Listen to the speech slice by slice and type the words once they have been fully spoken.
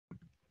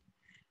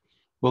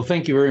Well,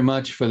 thank you very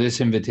much for this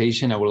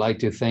invitation. I would like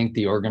to thank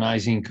the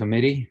organizing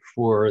committee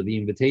for the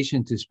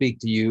invitation to speak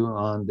to you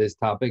on this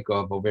topic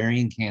of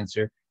ovarian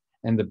cancer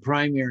and the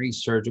primary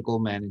surgical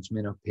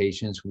management of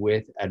patients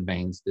with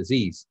advanced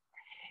disease.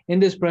 In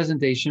this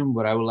presentation,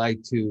 what I would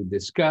like to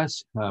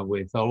discuss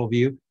with all of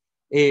you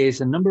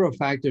is a number of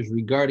factors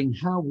regarding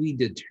how we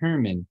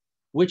determine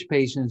which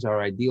patients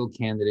are ideal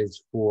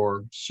candidates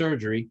for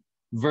surgery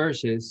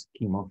versus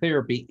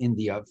chemotherapy in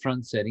the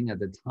upfront setting at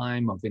the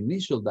time of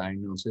initial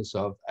diagnosis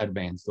of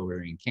advanced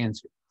ovarian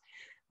cancer.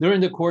 During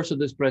the course of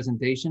this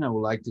presentation, I would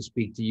like to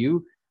speak to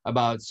you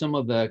about some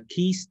of the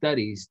key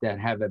studies that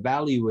have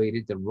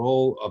evaluated the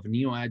role of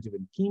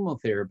neoadjuvant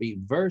chemotherapy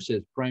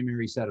versus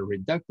primary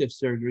cytoreductive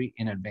surgery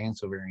in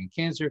advanced ovarian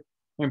cancer,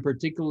 and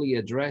particularly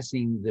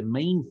addressing the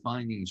main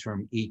findings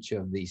from each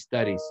of these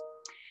studies.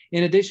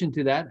 In addition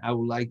to that, I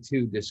would like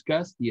to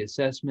discuss the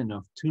assessment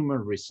of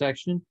tumor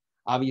resection.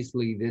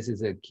 Obviously, this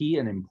is a key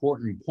and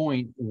important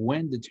point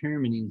when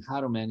determining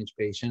how to manage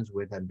patients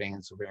with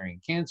advanced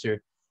ovarian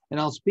cancer. And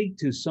I'll speak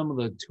to some of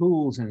the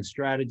tools and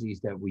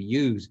strategies that we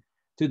use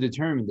to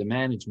determine the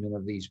management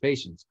of these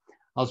patients.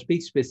 I'll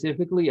speak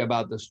specifically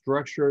about the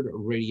structured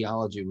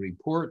radiology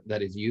report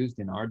that is used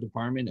in our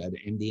department at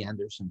MD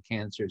Anderson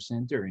Cancer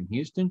Center in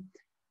Houston.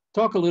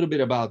 Talk a little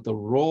bit about the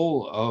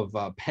role of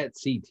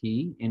PET-CT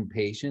in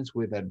patients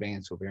with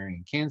advanced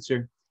ovarian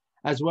cancer,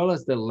 as well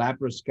as the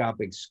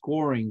laparoscopic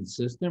scoring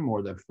system,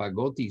 or the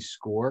Fagoti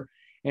score,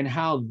 and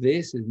how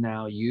this is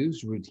now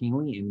used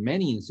routinely in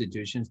many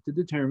institutions to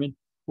determine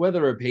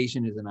whether a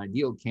patient is an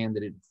ideal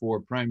candidate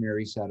for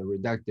primary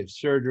cytoreductive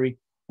surgery,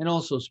 and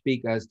also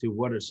speak as to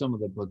what are some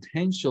of the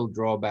potential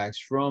drawbacks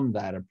from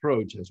that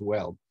approach as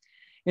well.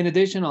 In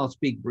addition, I'll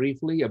speak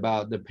briefly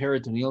about the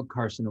peritoneal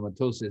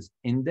carcinomatosis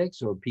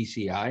index, or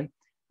PCI.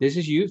 This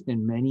is used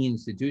in many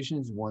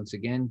institutions, once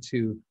again,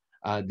 to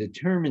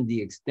determine the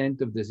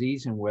extent of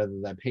disease and whether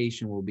that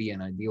patient will be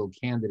an ideal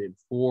candidate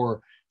for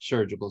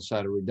surgical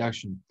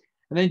cytoreduction.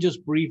 And then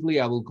just briefly,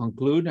 I will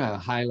conclude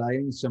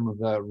highlighting some of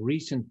the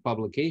recent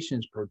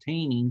publications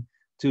pertaining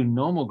to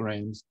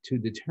nomograms to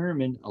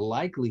determine a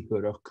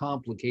likelihood of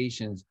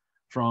complications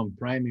from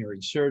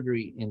primary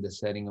surgery in the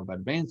setting of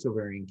advanced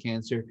ovarian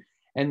cancer,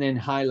 and then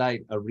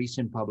highlight a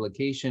recent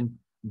publication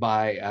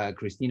by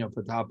Christina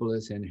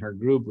Fotopoulos and her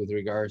group with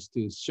regards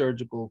to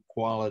surgical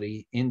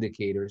quality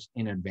indicators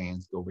in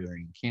advanced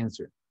ovarian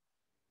cancer.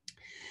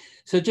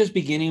 So just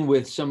beginning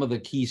with some of the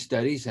key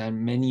studies, and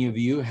many of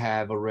you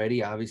have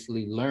already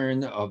obviously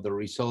learned of the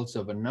results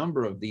of a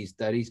number of these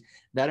studies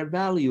that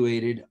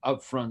evaluated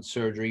upfront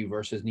surgery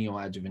versus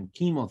neoadjuvant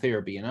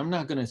chemotherapy. And I'm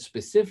not going to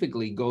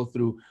specifically go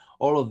through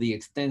all of the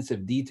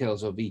extensive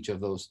details of each of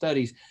those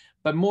studies,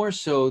 but more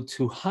so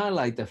to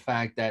highlight the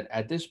fact that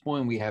at this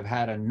point we have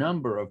had a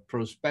number of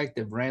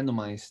prospective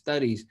randomized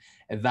studies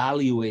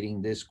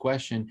evaluating this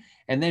question,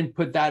 and then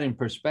put that in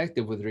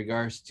perspective with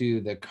regards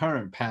to the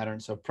current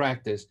patterns of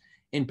practice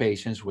in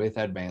patients with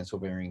advanced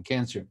ovarian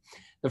cancer.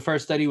 The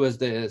first study was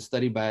the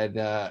study by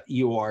the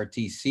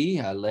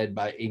EORTC, led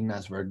by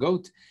Ignace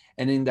Vergote.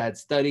 And in that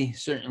study,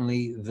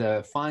 certainly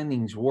the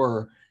findings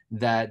were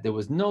that there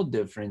was no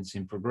difference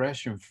in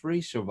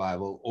progression-free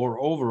survival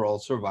or overall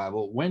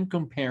survival when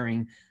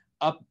comparing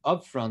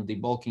upfront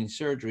debulking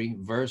surgery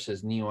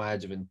versus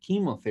neoadjuvant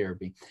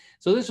chemotherapy.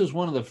 So this was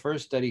one of the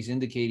first studies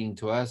indicating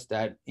to us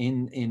that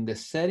in the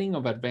setting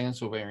of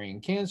advanced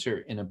ovarian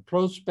cancer, in a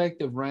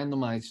prospective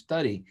randomized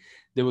study,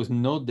 there was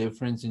no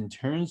difference in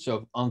terms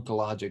of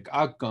oncologic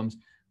outcomes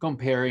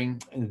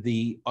comparing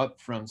the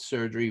upfront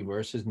surgery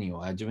versus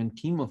neoadjuvant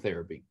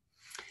chemotherapy.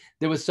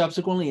 There was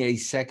subsequently a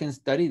second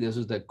study. This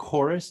was the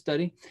CHORUS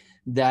study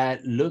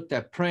that looked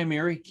at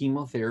primary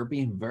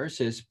chemotherapy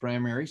versus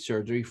primary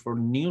surgery for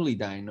newly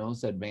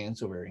diagnosed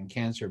advanced ovarian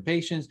cancer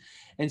patients.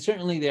 And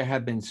certainly there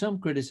have been some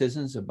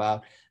criticisms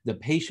about the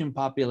patient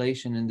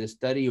population in this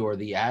study or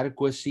the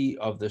adequacy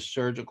of the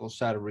surgical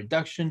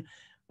cytoreduction.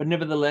 But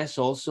nevertheless,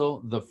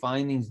 also the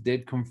findings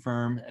did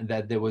confirm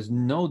that there was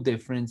no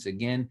difference,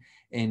 again,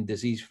 in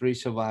disease-free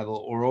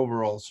survival or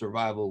overall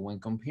survival when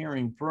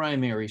comparing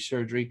primary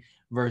surgery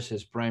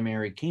versus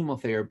primary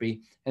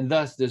chemotherapy. And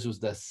thus, this was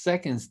the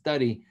second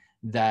study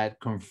that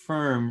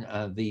confirmed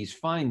these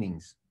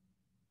findings.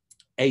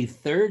 A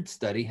third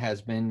study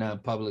has been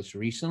published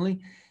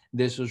recently.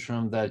 This was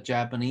from the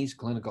Japanese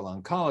Clinical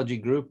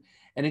Oncology Group,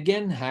 and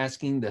again,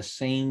 asking the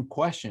same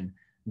question.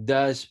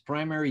 Does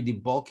primary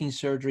debulking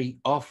surgery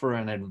offer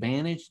an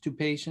advantage to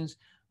patients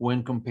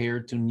when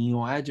compared to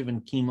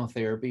neoadjuvant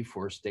chemotherapy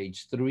for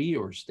stage 3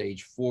 or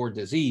stage 4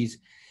 disease?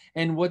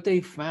 And what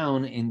they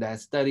found in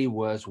that study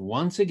was,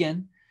 once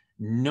again,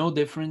 no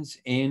difference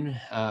in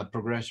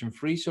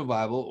progression-free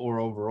survival or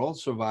overall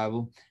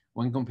survival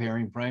when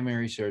comparing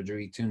primary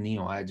surgery to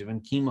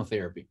neoadjuvant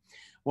chemotherapy.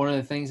 One of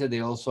the things that they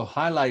also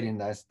highlight in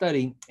that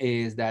study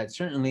is that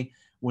certainly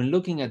when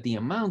looking at the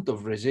amount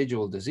of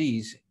residual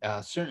disease,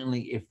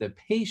 certainly if the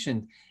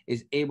patient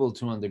is able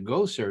to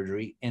undergo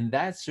surgery and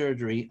that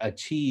surgery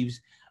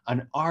achieves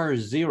an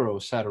R0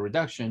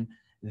 cytoreduction,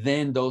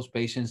 then those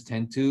patients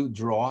tend to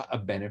draw a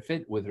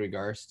benefit with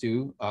regards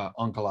to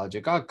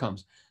oncologic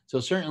outcomes. So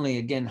certainly,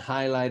 again,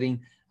 highlighting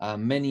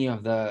many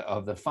of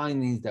the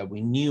findings that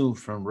we knew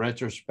from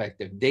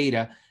retrospective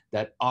data,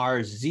 that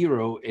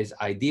R0 is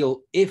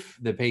ideal if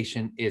the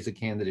patient is a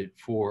candidate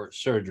for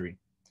surgery.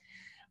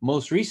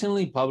 Most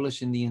recently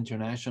published in the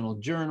International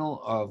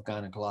Journal of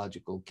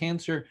Gynecological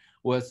Cancer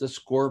was the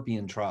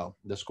Scorpion trial.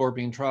 The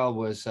Scorpion trial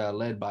was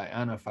led by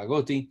Anna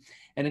Fagotti.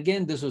 And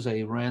again, this was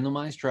a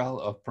randomized trial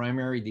of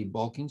primary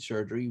debulking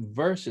surgery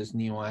versus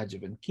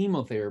neoadjuvant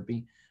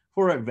chemotherapy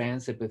for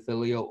advanced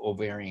epithelial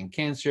ovarian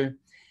cancer.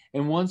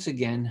 And once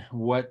again,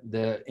 what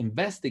the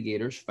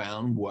investigators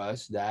found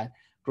was that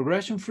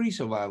progression-free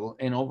survival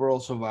and overall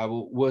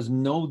survival was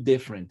no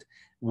different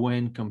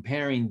when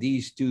comparing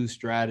these two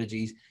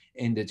strategies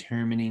in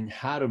determining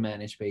how to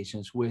manage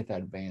patients with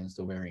advanced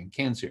ovarian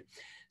cancer.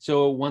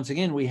 So once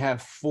again, we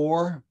have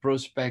 4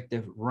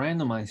 prospective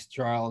randomized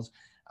trials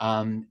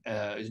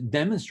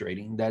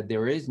demonstrating that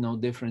there is no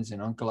difference in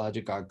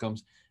oncologic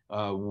outcomes,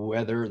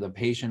 whether the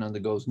patient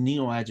undergoes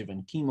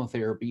neoadjuvant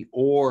chemotherapy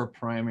or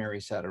primary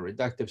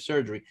cytoreductive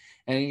surgery.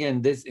 And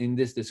again, in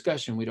this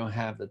discussion, we don't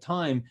have the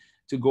time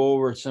to go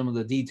over some of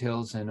the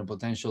details and the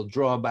potential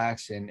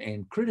drawbacks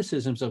and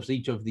criticisms of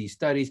each of these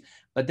studies,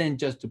 but then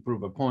just to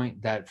prove a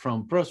point that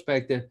from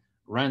prospective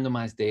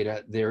randomized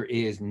data, there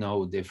is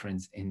no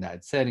difference in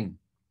that setting.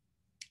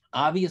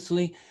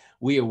 Obviously,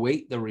 we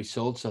await the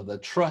results of the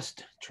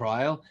TRUST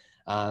trial.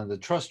 The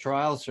TRUST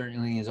trial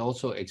certainly is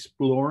also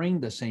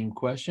exploring the same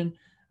question,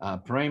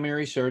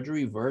 primary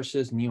surgery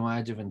versus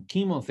neoadjuvant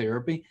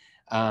chemotherapy.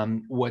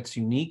 What's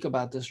unique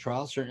about this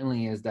trial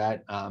certainly is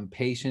that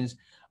patients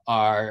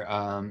are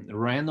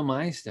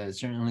randomized,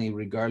 certainly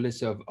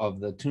regardless of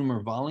the tumor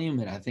volume.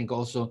 And I think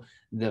also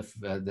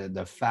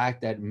the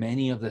fact that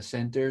many of the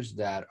centers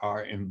that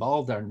are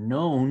involved are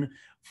known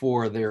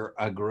for their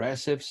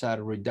aggressive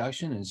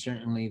cytoreduction, and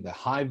certainly the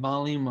high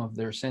volume of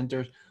their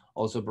centers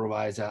also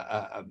provides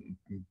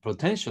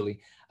potentially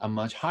a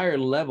much higher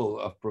level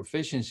of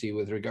proficiency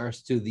with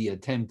regards to the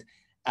attempt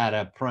at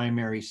a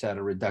primary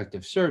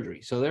cytoreductive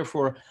surgery. So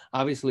therefore,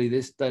 obviously,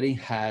 this study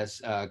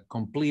has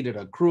completed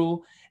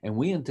accrual, and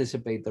we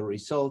anticipate the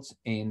results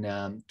in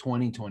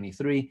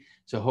 2023.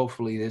 So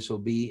hopefully this will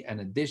be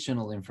an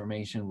additional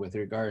information with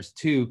regards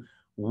to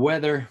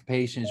whether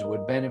patients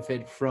would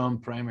benefit from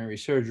primary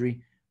surgery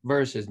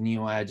versus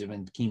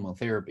neoadjuvant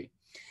chemotherapy.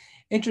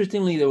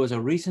 Interestingly, there was a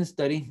recent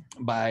study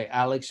by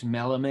Alex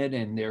Melamed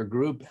and their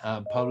group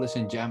published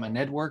in JAMA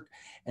Network.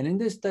 And in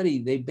this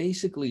study, they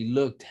basically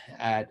looked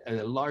at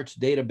a large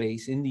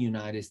database in the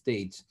United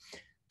States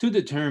to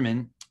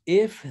determine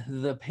if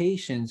the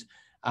patients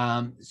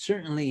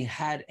certainly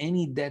had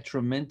any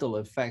detrimental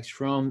effects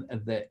from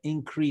the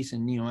increase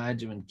in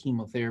neoadjuvant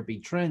chemotherapy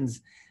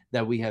trends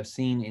that we have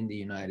seen in the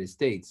United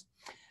States.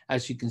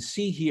 As you can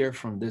see here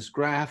from this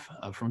graph,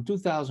 from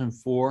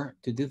 2004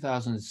 to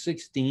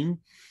 2016,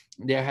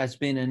 there has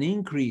been an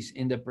increase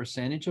in the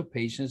percentage of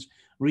patients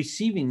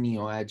receiving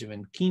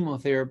neoadjuvant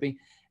chemotherapy.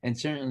 And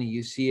certainly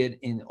you see it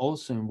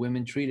also in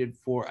women treated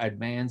for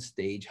advanced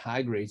stage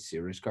high-grade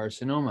serous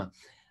carcinoma.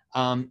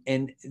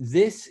 And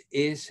this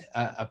is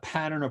a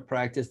pattern of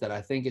practice that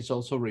I think is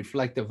also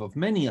reflective of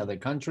many other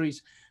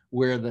countries,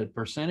 where the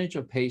percentage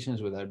of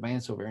patients with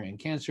advanced ovarian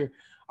cancer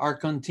are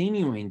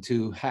continuing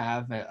to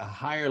have a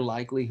higher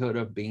likelihood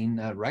of being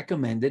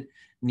recommended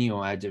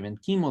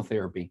neoadjuvant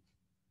chemotherapy.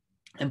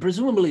 And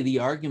presumably the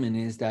argument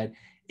is that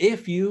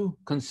if you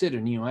consider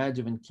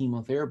neoadjuvant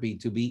chemotherapy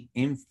to be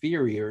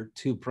inferior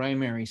to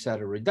primary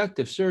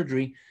cytoreductive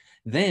surgery,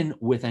 then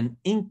with an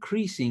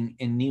increasing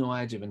in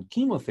neoadjuvant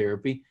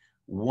chemotherapy,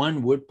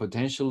 one would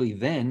potentially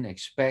then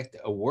expect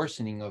a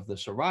worsening of the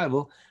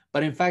survival.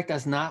 But in fact,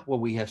 that's not what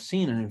we have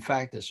seen. And in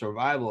fact, the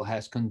survival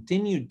has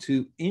continued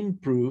to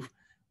improve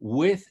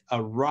with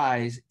a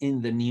rise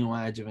in the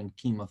neoadjuvant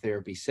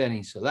chemotherapy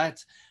setting. So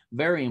that's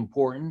very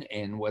important.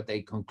 And what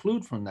they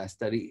conclude from that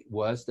study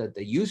was that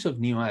the use of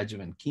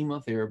neoadjuvant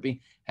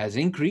chemotherapy has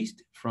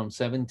increased from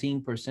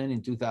 17%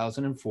 in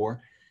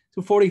 2004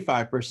 to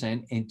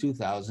 45% in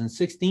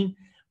 2016.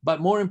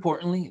 But more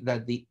importantly,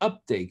 that the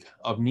uptake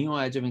of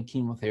neoadjuvant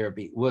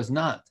chemotherapy was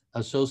not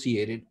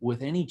associated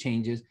with any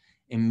changes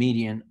in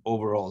median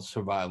overall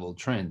survival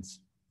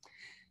trends.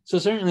 So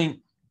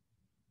certainly,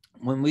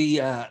 when we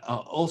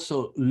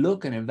also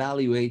look and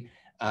evaluate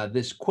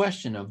this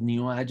question of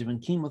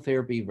neoadjuvant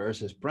chemotherapy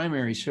versus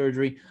primary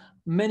surgery,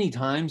 many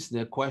times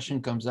the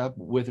question comes up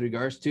with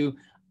regards to,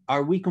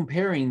 are we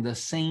comparing the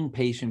same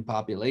patient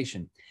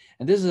population?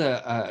 And this is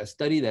a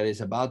study that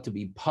is about to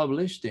be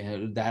published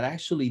that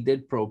actually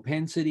did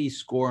propensity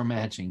score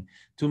matching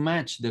to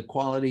match the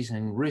qualities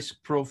and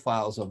risk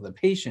profiles of the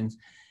patients.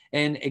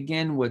 And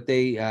again, what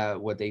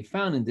they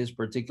found in this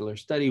particular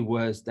study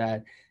was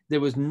that there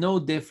was no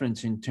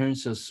difference in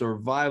terms of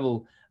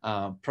survival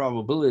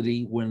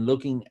probability when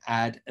looking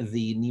at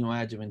the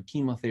neoadjuvant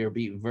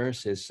chemotherapy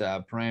versus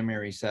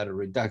primary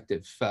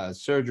cytoreductive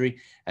surgery,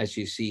 as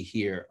you see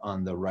here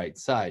on the right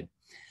side.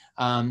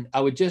 I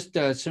would just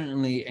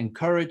certainly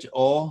encourage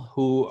all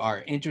who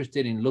are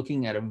interested in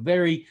looking at a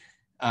very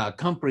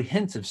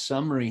comprehensive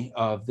summary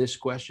of this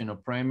question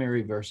of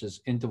primary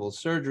versus interval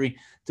surgery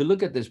to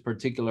look at this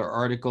particular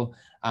article,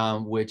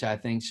 which I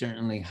think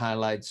certainly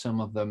highlights some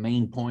of the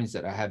main points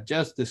that I have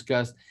just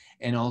discussed,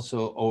 and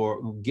also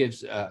or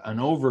gives an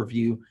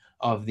overview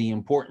of the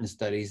important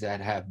studies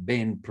that have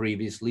been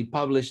previously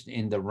published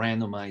in the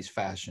randomized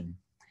fashion.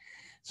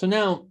 So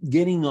now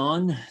getting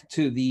on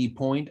to the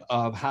point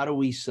of how do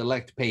we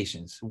select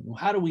patients?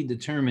 How do we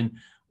determine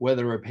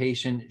whether a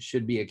patient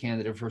should be a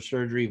candidate for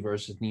surgery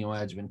versus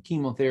neoadjuvant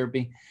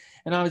chemotherapy?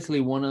 And obviously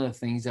one of the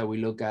things that we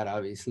look at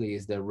obviously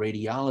is the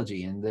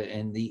radiology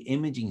and the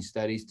imaging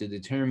studies to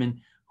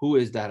determine who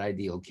is that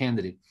ideal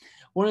candidate.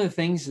 One of the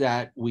things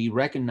that we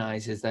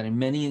recognize is that in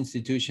many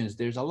institutions,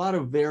 there's a lot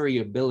of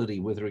variability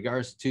with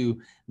regards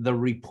to the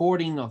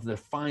reporting of the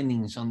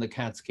findings on the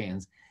CAT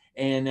scans.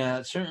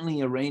 And certainly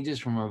it ranges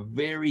from a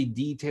very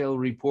detailed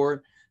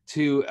report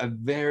to a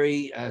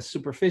very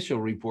superficial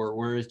report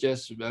where it's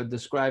just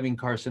describing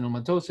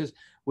carcinomatosis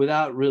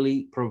without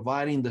really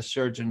providing the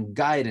surgeon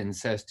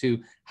guidance as to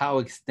how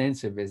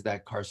extensive is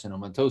that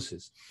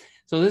carcinomatosis.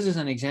 So this is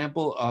an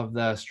example of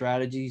the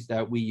strategies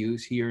that we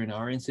use here in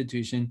our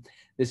institution.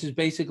 This is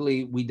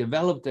basically, we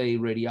developed a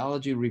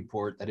radiology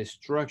report that is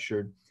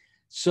structured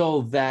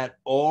so that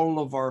all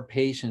of our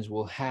patients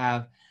will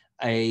have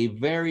a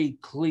very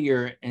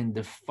clear and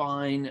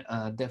defined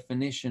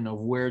definition of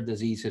where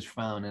disease is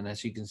found. And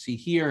as you can see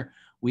here,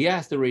 we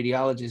ask the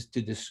radiologists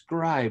to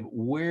describe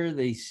where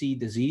they see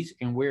disease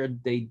and where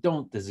they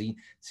don't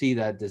see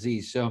that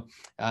disease. So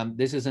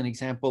this is an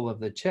example of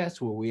the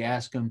chest where we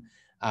ask them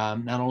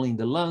not only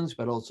the lungs,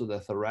 but also the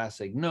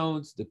thoracic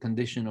nodes, the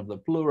condition of the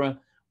pleura,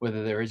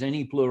 whether there is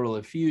any pleural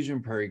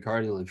effusion,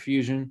 pericardial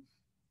effusion.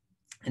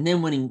 And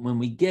then when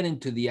we get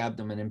into the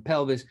abdomen and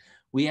pelvis,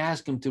 we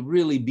ask them to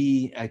really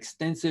be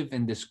extensive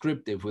and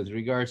descriptive with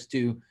regards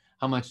to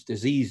how much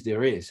disease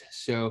there is.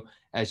 So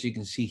as you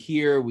can see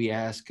here, we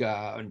ask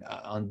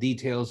on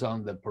details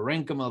on the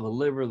parenchyma, the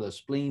liver, the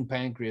spleen,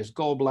 pancreas,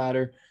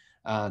 gallbladder,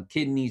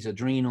 kidneys,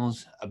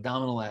 adrenals,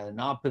 abdominal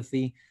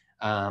adenopathy,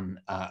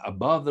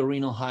 above the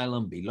renal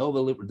hilum,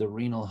 below the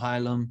renal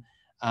hilum.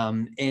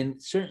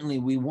 And certainly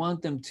we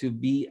want them to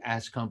be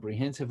as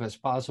comprehensive as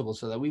possible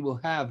so that we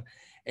will have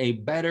a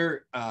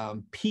better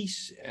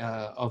piece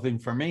of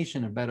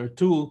information, a better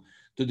tool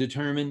to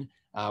determine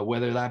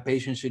whether that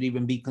patient should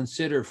even be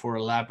considered for a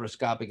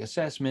laparoscopic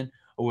assessment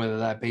or whether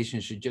that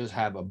patient should just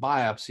have a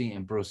biopsy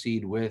and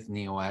proceed with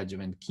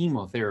neoadjuvant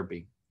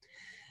chemotherapy.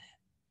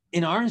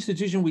 In our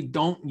institution, we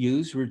don't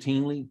use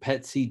routinely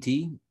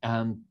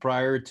PET-CT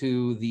prior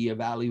to the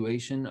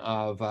evaluation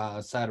of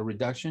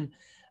cytoreduction.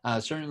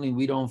 Certainly,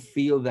 we don't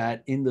feel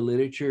that in the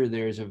literature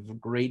there's a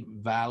great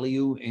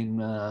value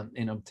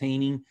in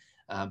obtaining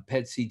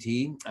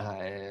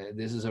PET-CT.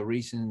 This is a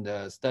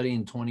recent study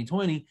in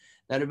 2020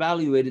 that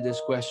evaluated this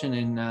question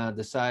and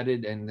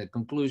decided, and the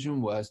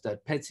conclusion was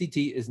that PET-CT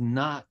is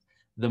not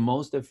the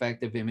most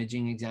effective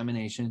imaging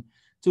examination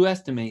to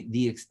estimate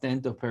the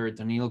extent of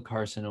peritoneal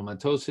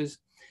carcinomatosis.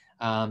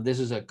 This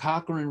is a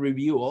Cochrane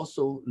review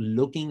also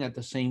looking at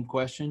the same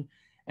question,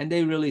 and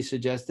they really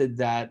suggested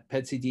that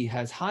PET-CT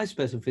has high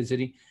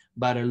specificity,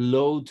 but a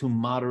low to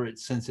moderate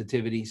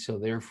sensitivity, so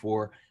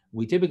therefore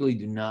we typically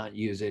do not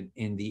use it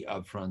in the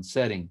upfront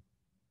setting.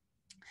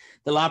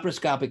 The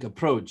laparoscopic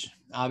approach,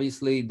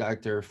 obviously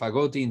Dr.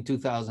 Fagotti in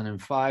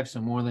 2005, so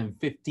more than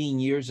 15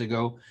 years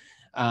ago,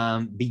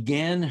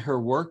 began her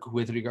work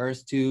with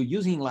regards to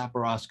using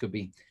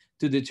laparoscopy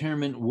to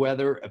determine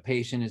whether a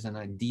patient is an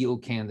ideal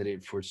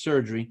candidate for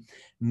surgery.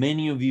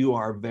 Many of you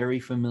are very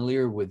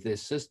familiar with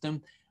this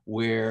system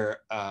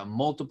where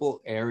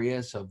multiple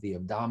areas of the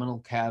abdominal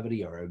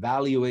cavity are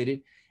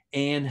evaluated.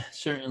 And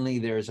certainly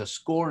there's a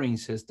scoring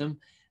system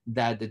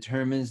that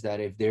determines that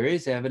if there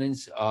is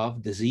evidence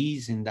of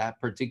disease in that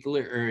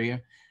particular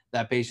area,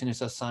 that patient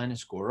is assigned a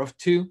score of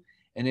 2.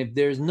 And if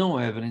there's no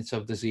evidence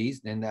of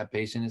disease, then that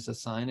patient is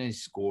assigned a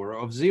score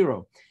of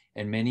 0.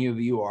 And many of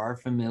you are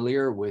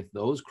familiar with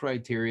those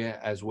criteria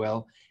as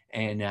well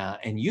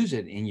and use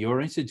it in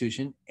your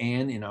institution.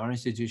 And in our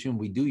institution,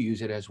 we do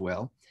use it as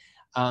well.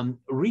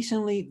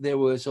 Recently, there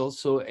was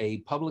also a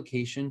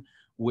publication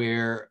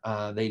where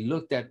they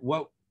looked at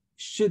what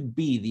should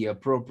be the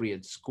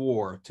appropriate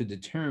score to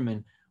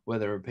determine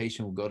whether a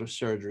patient will go to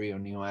surgery or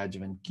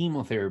neoadjuvant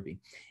chemotherapy.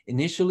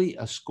 Initially,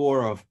 a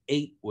score of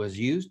 8 was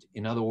used.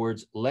 In other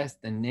words, less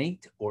than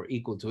 8 or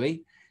equal to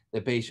 8, the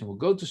patient will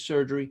go to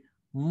surgery.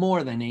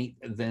 More than 8,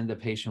 then the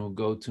patient will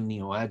go to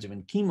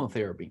neoadjuvant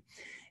chemotherapy.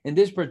 In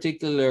this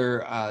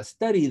particular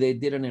study, they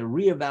did a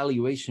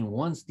reevaluation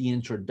once the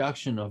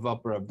introduction of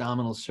upper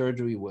abdominal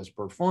surgery was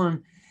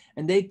performed,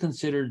 and they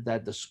considered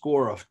that the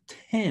score of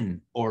 10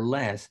 or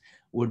less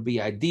would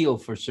be ideal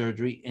for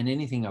surgery, and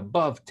anything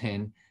above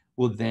 10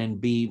 would then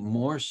be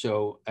more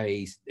so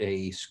a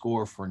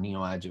score for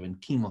neoadjuvant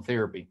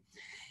chemotherapy.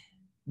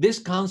 This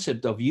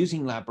concept of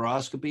using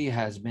laparoscopy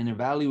has been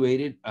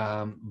evaluated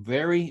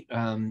very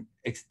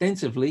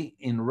extensively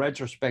in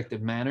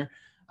retrospective manner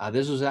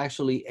This was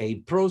actually a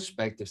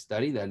prospective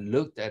study that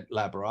looked at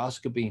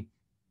laparoscopy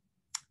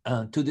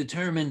to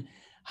determine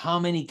how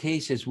many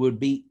cases would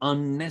be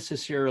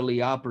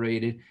unnecessarily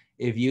operated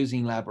if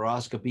using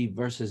laparoscopy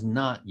versus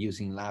not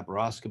using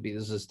laparoscopy.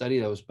 This is a study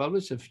that was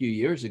published a few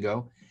years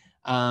ago.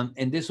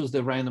 And this was the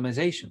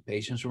randomization.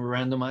 Patients were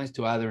randomized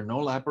to either no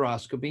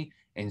laparoscopy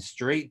and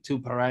straight to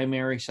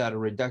primary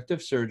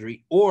cytoreductive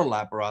surgery or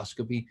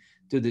laparoscopy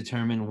to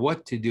determine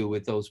what to do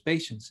with those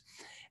patients.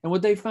 And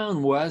what they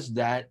found was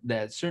that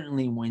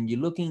certainly when you're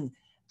looking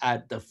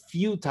at the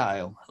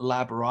futile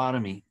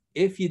laparotomy,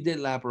 if you did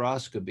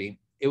laparoscopy,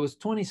 it was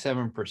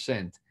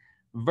 27%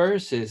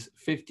 versus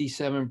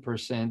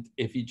 57%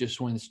 if you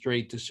just went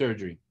straight to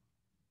surgery.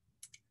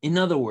 In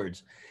other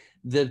words,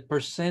 the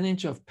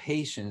percentage of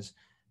patients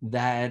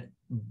that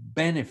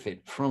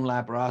benefit from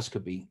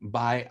laparoscopy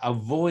by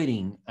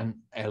avoiding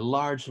a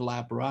large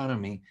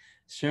laparotomy,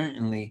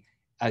 certainly,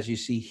 as you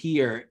see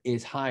here,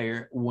 is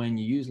higher when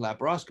you use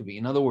laparoscopy.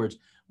 In other words,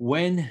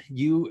 when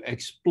you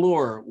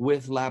explore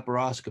with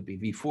laparoscopy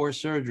before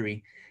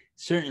surgery,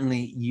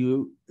 certainly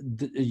you're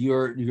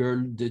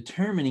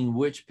determining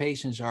which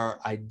patients are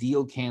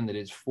ideal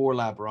candidates for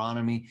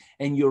laparotomy,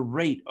 and your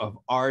rate of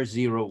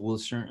R0 will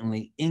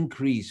certainly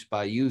increase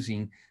by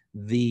using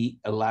the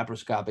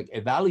laparoscopic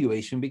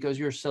evaluation, because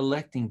you're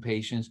selecting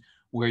patients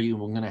where you're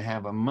going to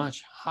have a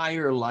much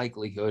higher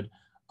likelihood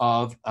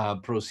of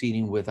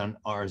proceeding with an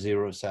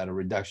R0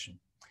 cytoreduction.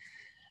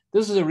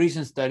 This is a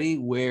recent study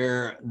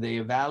where they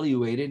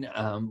evaluated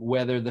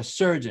whether the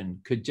surgeon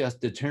could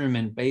just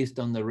determine based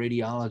on the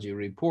radiology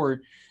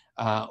report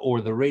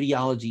or the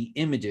radiology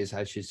images,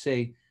 I should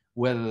say,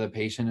 whether the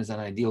patient is an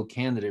ideal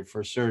candidate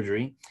for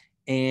surgery.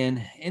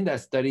 And in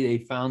that study,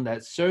 they found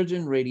that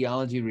surgeon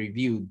radiology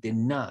review did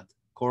not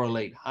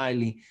correlate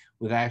highly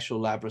with actual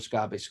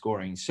laparoscopic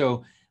scoring.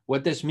 So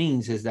what this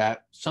means is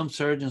that some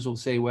surgeons will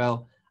say,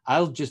 well,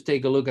 I'll just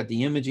take a look at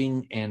the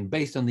imaging, and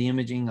based on the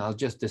imaging, I'll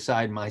just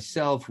decide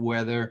myself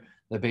whether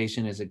the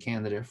patient is a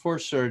candidate for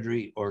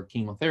surgery or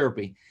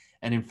chemotherapy.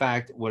 And in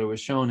fact, what it was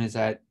shown is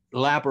that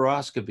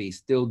laparoscopy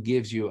still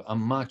gives you a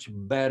much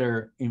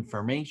better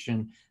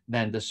information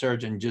than the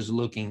surgeon just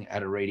looking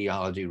at a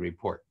radiology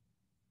report.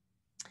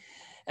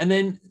 And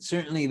then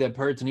certainly the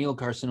peritoneal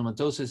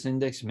carcinomatosis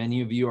index,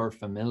 many of you are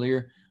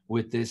familiar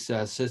with this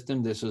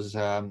system. This was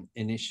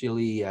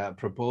initially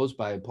proposed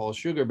by Paul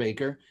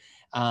Sugarbaker.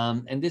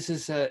 And this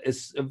is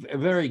a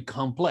very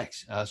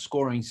complex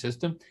scoring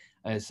system.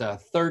 It's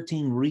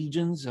 13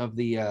 regions of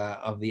the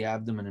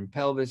abdomen and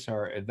pelvis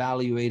are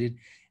evaluated,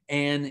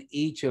 and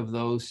each of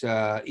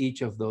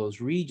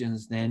those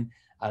regions then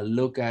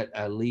look at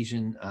a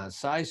lesion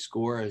size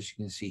score, as you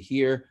can see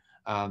here,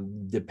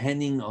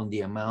 depending on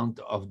the amount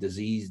of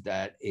disease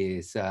that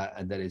is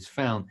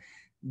found.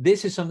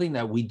 This is something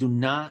that we do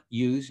not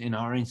use in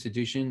our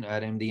institution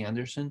at MD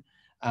Anderson.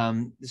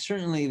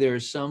 Certainly, there are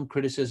some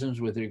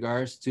criticisms with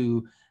regards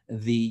to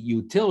the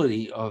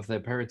utility of the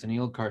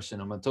peritoneal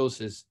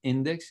carcinomatosis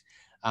index.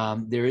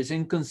 There is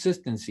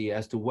inconsistency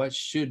as to what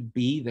should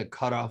be the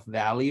cutoff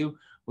value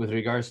with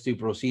regards to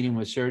proceeding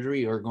with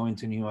surgery or going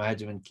to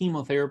neoadjuvant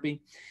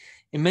chemotherapy.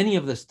 In many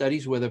of the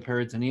studies where the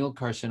peritoneal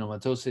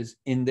carcinomatosis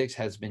index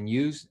has been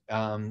used,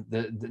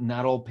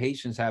 not all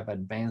patients have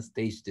advanced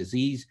stage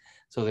disease,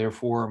 so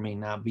therefore may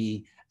not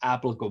be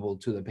applicable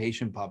to the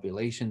patient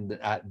population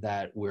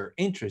that we're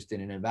interested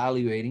in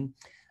evaluating.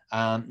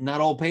 Not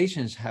all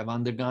patients have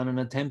undergone an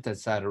attempt at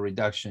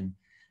cytoreduction.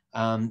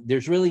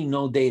 There's really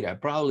no data.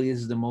 Probably this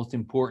is the most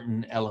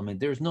important element.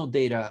 There's no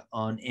data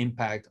on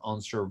impact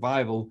on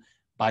survival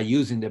by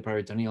using the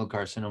peritoneal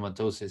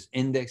carcinomatosis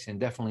index, and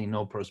definitely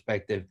no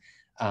prospective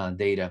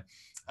data.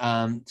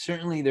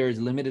 Certainly there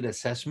is limited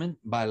assessment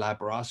by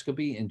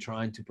laparoscopy in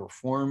trying to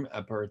perform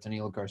a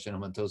peritoneal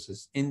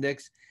carcinomatosis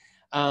index.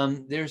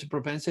 There's a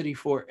propensity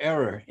for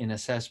error in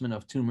assessment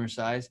of tumor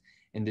size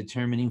in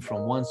determining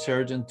from one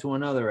surgeon to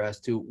another as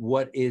to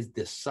what is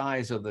the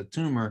size of the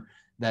tumor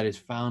that is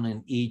found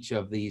in each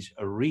of these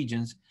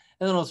regions,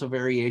 and then also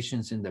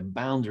variations in the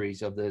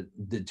boundaries of the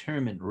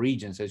determined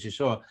regions. As you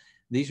saw,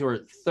 these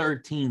were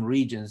 13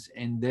 regions,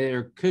 and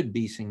there could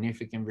be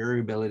significant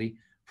variability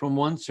from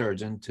one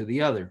surgeon to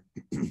the other.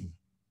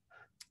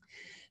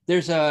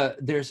 There's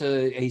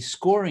a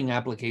scoring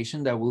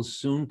application that will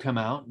soon come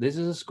out. This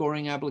is a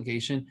scoring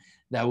application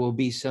that will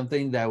be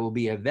something that will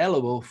be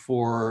available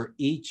for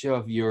each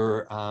of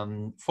your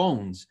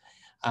phones.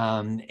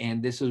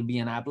 And this will be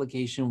an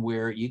application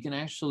where you can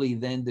actually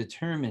then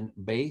determine,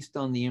 based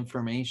on the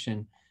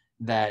information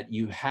that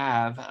you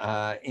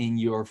have in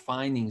your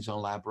findings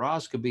on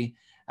laparoscopy,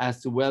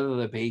 as to whether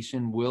the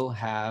patient will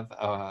have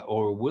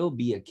or will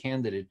be a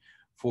candidate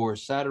for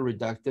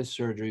cytoreductive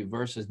surgery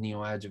versus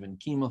neoadjuvant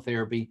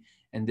chemotherapy.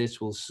 And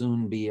this will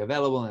soon be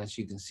available. And as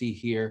you can see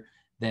here,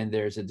 then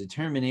there's a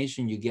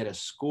determination. You get a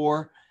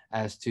score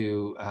as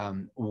to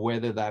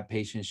whether that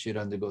patient should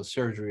undergo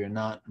surgery or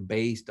not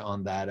based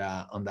on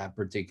that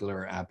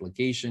particular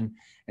application.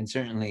 And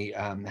certainly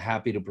I'm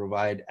happy to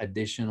provide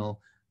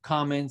additional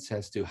comments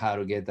as to how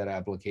to get that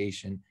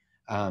application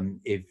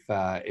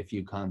if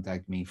you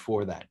contact me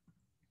for that.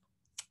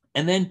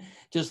 And then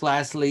just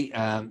lastly,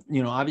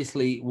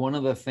 obviously one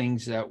of the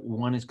things that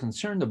one is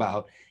concerned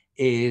about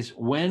is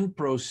when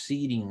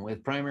proceeding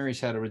with primary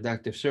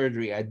cytoreductive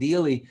surgery,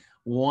 ideally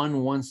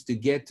one wants to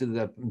get to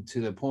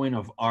the point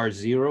of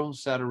R0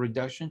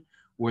 cytoreduction,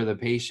 where the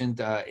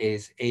patient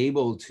is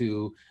able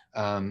to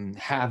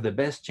have the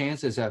best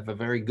chances of a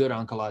very good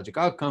oncologic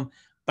outcome,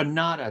 but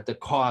not at the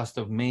cost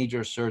of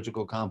major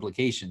surgical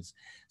complications.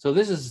 So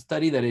this is a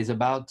study that is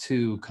about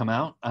to come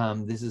out.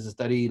 This is a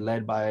study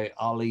led by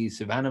Ali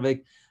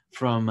Sivanovic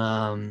from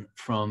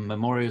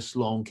Memorial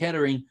Sloan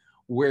Kettering,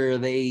 where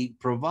they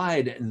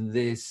provide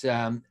this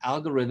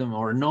algorithm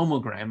or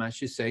nomogram, I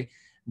should say,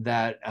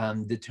 that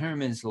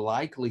determines the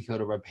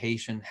likelihood of a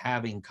patient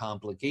having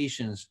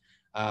complications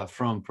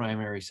from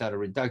primary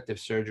cytoreductive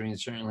surgery, and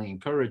certainly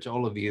encourage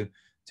all of you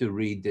to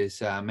read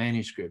this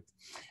manuscript.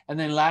 And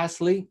then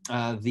lastly,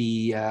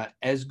 the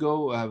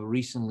ESGO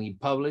recently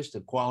published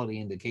the quality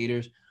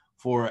indicators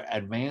for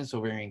advanced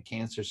ovarian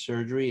cancer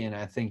surgery. And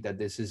I think that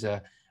this is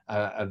a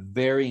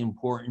very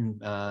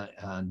important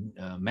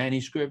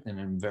manuscript and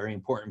a very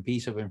important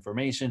piece of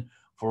information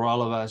for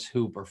all of us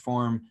who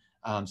perform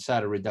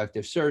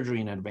cytoreductive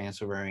surgery in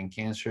advanced ovarian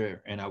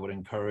cancer. And I would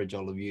encourage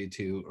all of you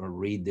to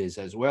read this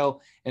as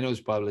well. And it was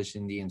published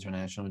in the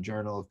International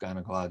Journal of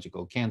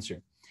Gynecological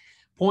Cancer.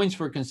 Points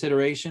for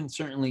consideration: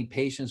 certainly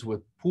patients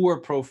with poor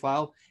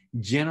profile,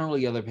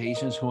 generally other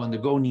patients who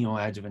undergo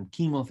neoadjuvant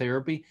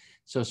chemotherapy.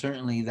 So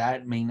certainly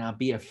that may not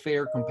be a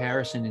fair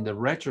comparison in the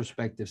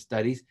retrospective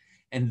studies,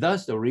 and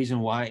thus the reason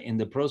why in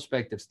the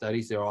prospective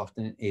studies there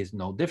often is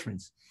no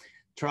difference.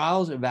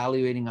 Trials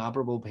evaluating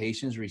operable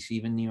patients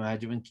receiving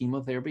neoadjuvant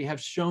chemotherapy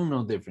have shown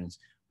no difference.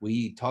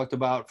 We talked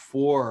about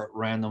 4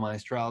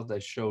 randomized trials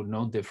that showed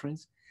no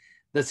difference.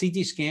 The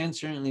CT scan,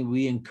 certainly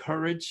we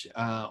encourage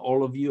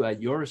all of you at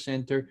your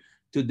center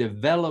to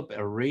develop a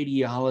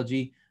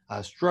radiology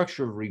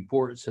structured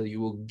report so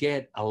you will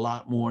get a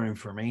lot more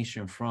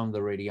information from the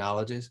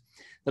radiologist.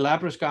 The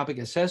laparoscopic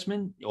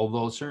assessment,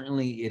 although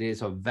certainly it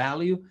is of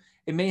value,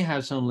 it may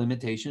have some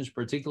limitations,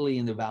 particularly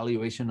in the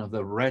evaluation of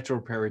the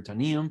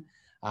retroperitoneum,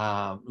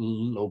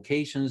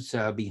 locations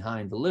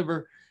behind the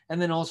liver,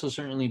 and then also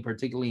certainly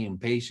particularly in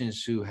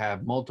patients who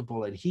have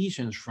multiple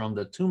adhesions from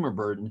the tumor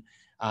burden.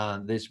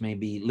 This may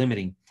be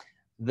limiting.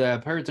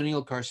 The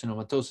peritoneal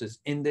carcinomatosis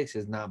index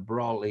is not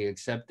broadly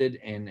accepted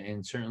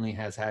and certainly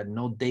has had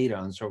no data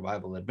on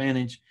survival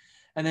advantage.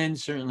 And then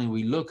certainly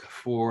we look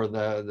for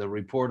the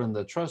report on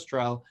the TRUST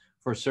trial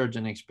for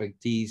surgeon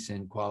expertise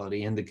and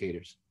quality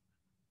indicators.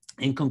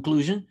 In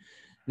conclusion,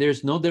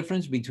 there's no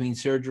difference between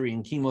surgery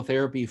and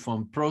chemotherapy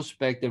from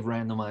prospective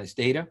randomized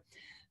data.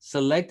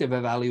 Selective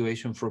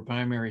evaluation for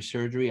primary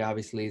surgery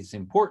obviously is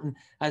important,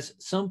 as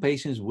some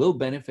patients will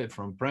benefit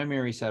from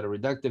primary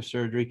cytoreductive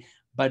surgery,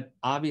 but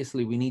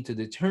obviously we need to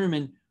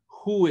determine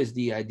who is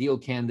the ideal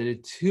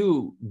candidate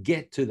to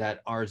get to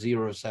that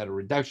R0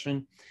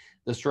 cytoreduction.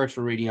 The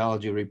structural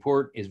radiology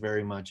report is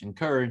very much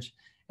encouraged,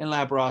 and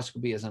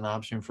laparoscopy as an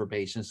option for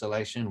patient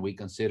selection we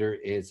consider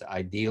is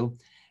ideal.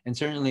 And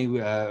certainly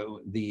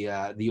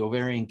the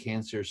ovarian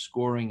cancer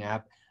scoring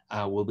app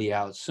will be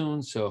out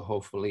soon, so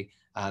hopefully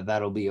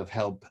that'll be of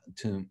help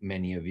to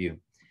many of you.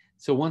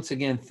 So once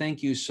again,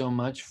 thank you so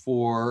much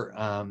for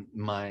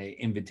my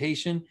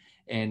invitation,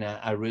 and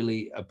I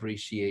really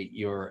appreciate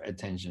your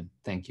attention.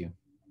 Thank you.